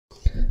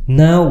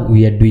Now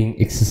we are doing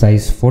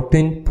exercise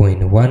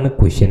 14.1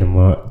 question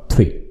number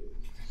 3.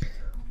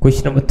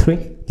 Question number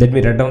 3. Let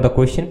me write down the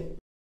question.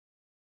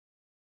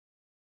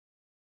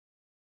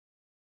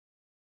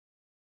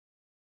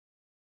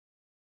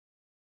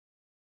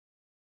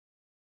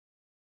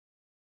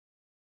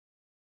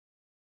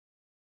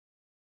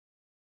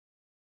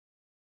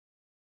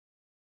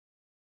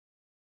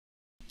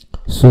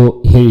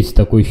 So here is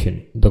the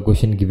question. The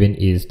question given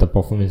is the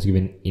performance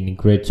given in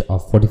grades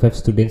of 45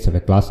 students of a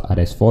class are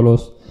as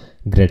follows.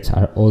 Grades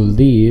are all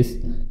these,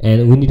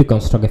 and we need to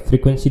construct a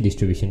frequency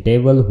distribution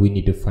table. We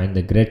need to find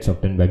the grades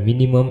obtained by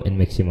minimum and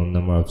maximum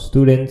number of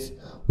students.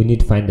 We need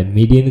to find the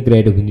median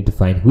grade. We need to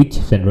find which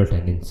central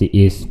tendency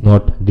is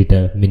not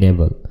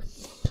determinable.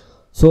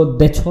 So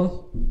that's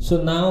all.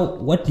 So now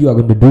what you are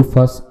going to do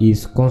first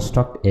is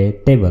construct a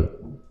table.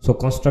 So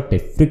construct a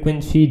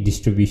frequency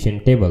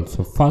distribution table.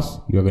 So first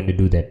you are going to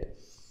do that.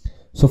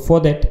 So for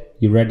that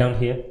you write down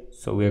here.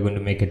 So we are going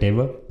to make a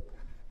table.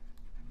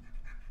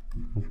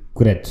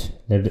 Grades.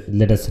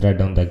 Let us write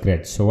down the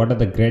grades. So what are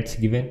the grades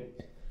given?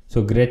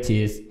 So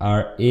grades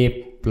are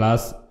A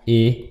plus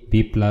A,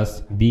 B plus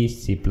B,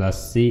 C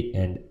plus C,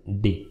 and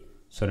D.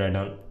 So write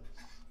down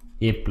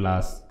A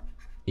plus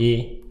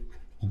A,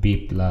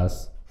 B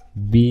plus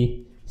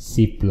B,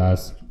 C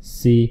plus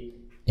C,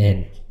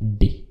 and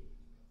D.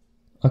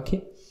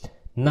 Okay,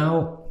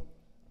 now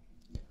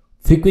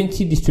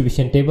frequency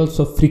distribution table.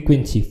 So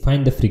frequency,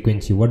 find the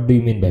frequency. What do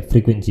you mean by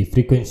frequency?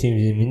 Frequency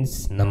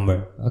means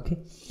number. Okay,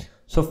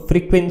 so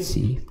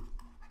frequency,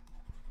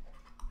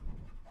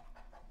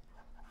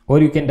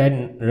 or you can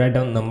write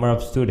down number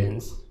of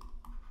students.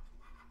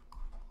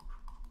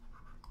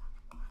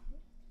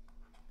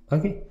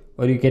 Okay,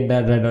 or you can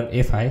write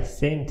down Fi,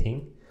 same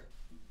thing.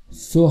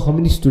 So how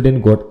many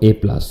students got A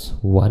plus?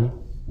 1,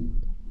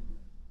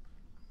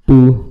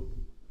 2,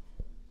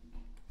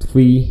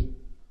 3,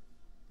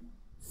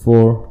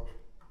 4,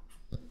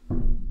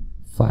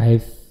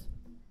 5,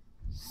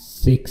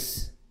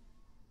 6,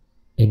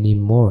 any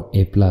more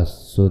A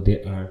plus. So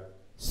there are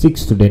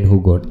 6 students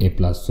who got A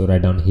plus. So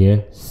write down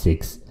here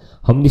 6.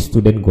 How many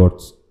students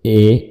got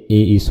A?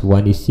 A is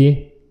 1 is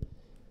here.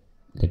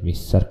 Let me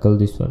circle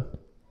this one.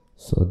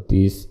 So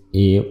this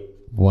A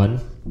 1,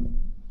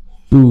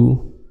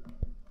 2,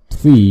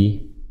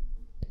 3,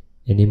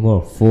 any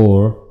more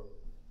 4,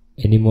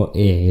 any more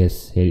A?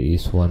 Yes, here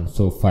is 1.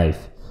 So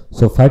 5.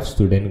 So 5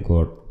 students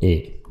got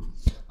A.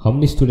 How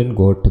many students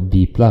got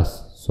B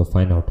plus? So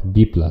find out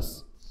B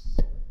plus.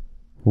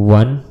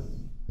 1,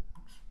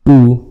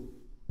 2,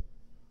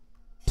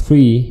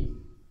 3,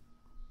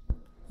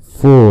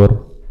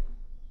 4,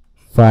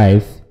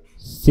 5,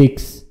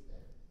 6,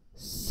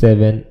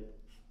 7,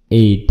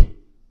 8,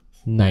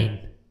 9.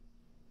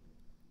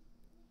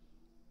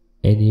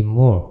 Any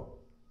more?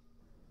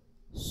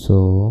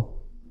 So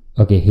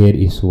okay, here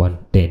is 1,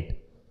 10.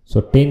 So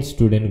 10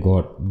 students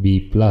got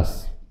B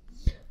plus.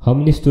 How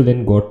many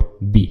students got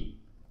B?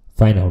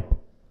 Find out.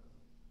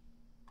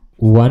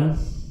 1,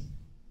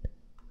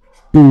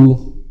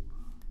 2,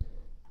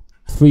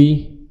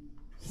 3,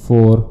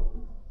 4,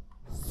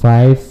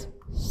 5,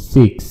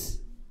 6.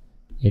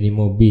 Any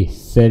more B?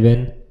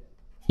 7,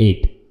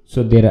 8.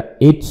 So there are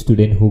 8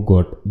 students who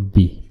got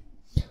B.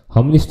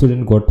 How many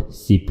students got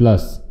C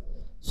plus?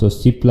 So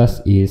C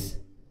plus is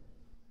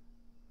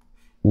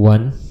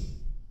 1,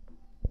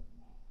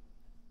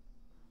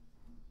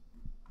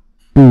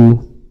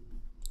 2,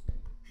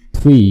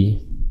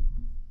 3,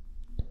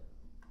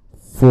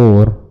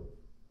 4.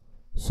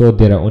 So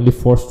there are only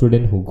 4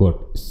 students who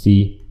got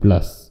C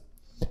plus.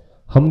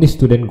 How many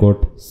students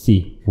got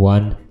C?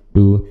 1,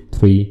 2,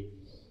 3,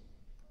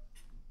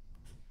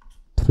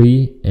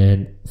 3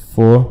 and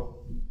 4,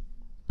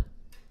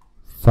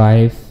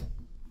 5,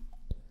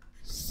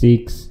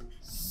 6,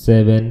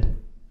 7,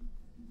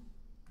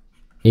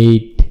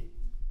 8,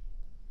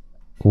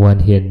 1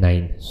 here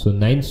 9. So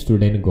 9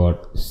 students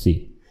got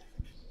C.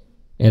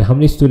 And how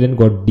many students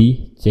got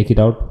D? Check it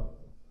out.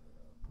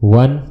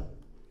 1,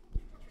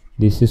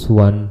 this is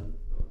 1,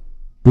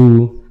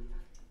 2,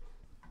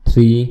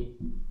 3,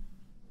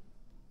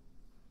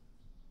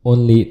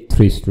 only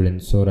 3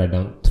 students. So write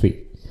down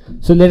 3.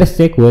 So let us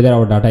check whether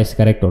our data is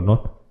correct or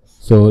not.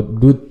 So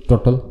do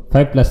total.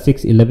 5 plus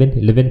 6, 11,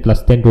 11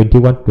 plus 10,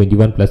 21,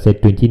 21 plus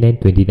 8, 29,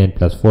 29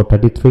 plus 4,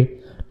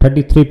 33,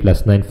 33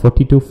 plus 9,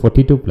 42,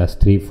 42 plus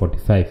 3,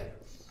 45.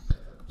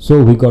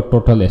 So we got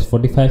total as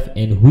 45,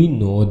 and we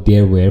know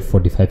there were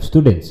 45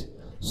 students.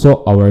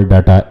 So our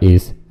data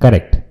is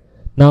correct.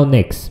 Now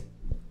next,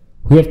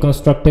 we have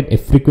constructed a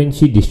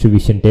frequency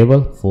distribution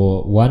table.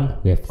 For 1,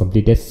 we have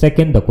completed.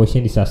 Second, the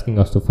question is asking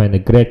us to find the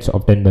grades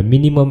obtained by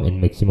minimum and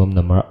maximum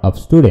number of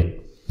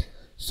students.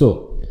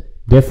 So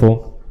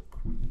therefore,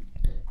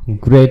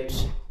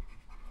 grades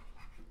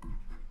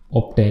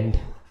obtained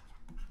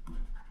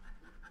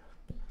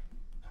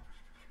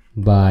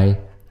by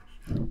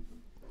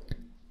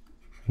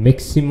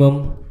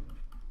maximum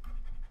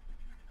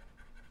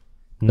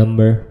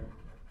number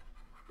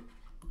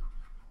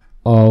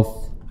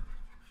of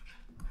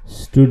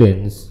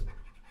students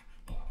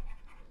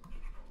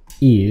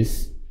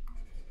is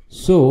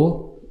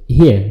So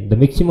here the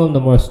maximum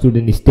number of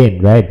students is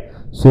 10, right?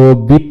 So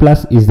B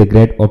plus is the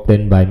grade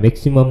obtained by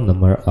maximum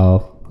number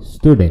of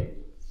students,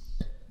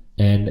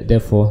 and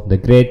therefore the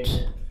grade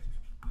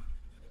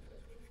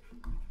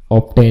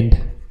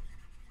obtained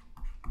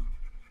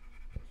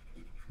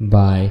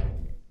by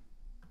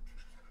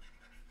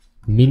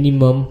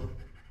minimum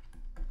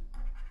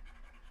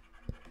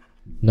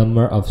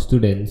number of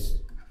students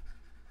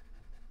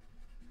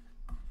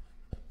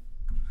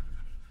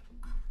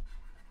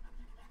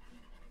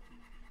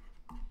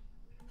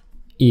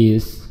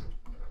is,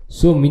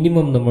 so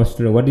minimum number of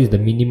students, what is the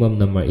minimum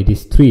number? It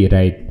is 3,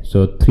 right?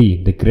 So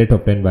 3, the grade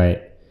obtained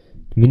by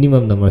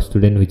minimum number of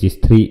students, which is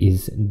 3,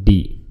 is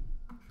D.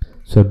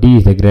 So D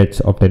is the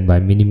grades obtained by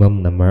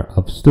minimum number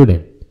of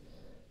students.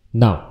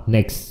 Now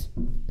next,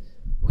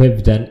 we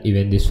have done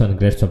even this one,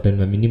 grades obtained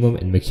by minimum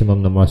and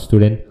maximum number of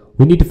students.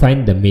 We need to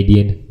find the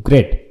median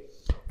grade.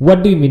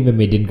 What do you mean by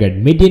median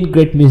grade? Median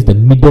grade means the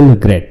middle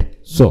grade.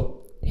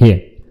 So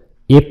here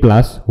A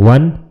plus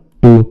 1,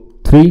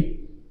 2, 3,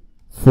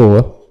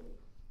 4,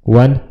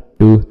 1,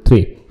 2,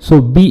 3.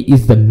 So B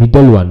is the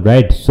middle one,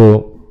 right?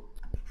 So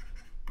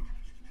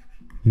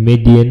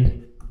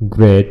median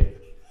grade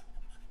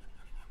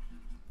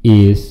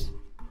is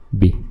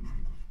B.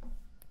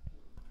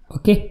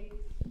 Okay,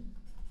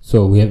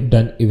 so we have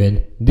done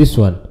even this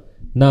one.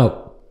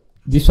 Now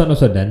this one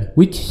also done.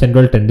 Which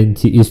central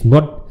tendency is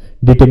not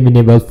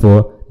determinable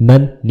for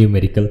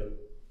non-numerical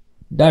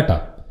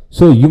data?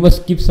 So you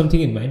must keep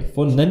something in mind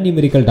for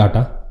non-numerical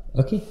data.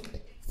 Okay,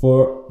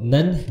 for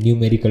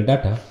non-numerical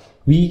data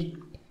we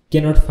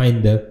cannot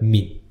find the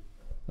mean.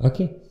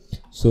 Okay,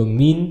 so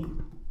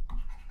mean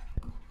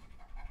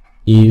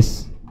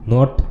is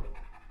not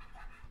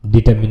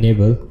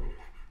determinable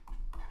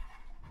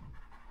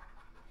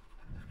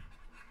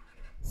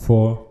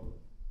for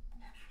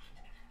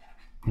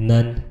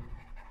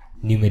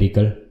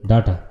non-numerical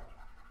data.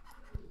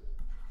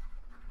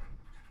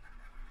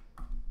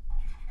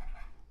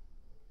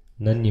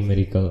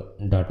 Non-numerical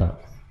data.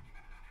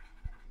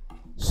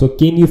 So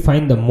can you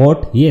find the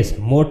mode? Yes,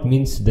 mode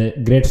means the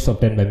grades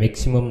obtained by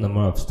maximum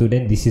number of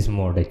students. This is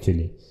mode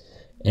actually,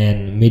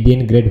 and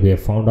median grade we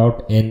have found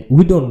out, and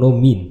we don't know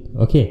mean.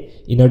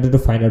 Okay, in order to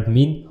find out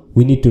mean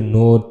we need to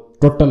know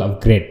total of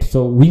grade.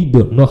 So we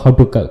don't know how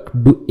to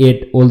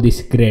add all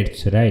these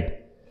grades,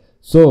 right?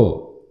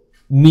 So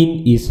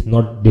mean is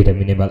not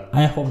determinable.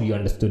 I hope you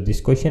understood this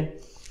question.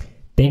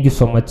 Thank you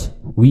so much.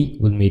 We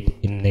will meet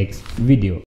in next video.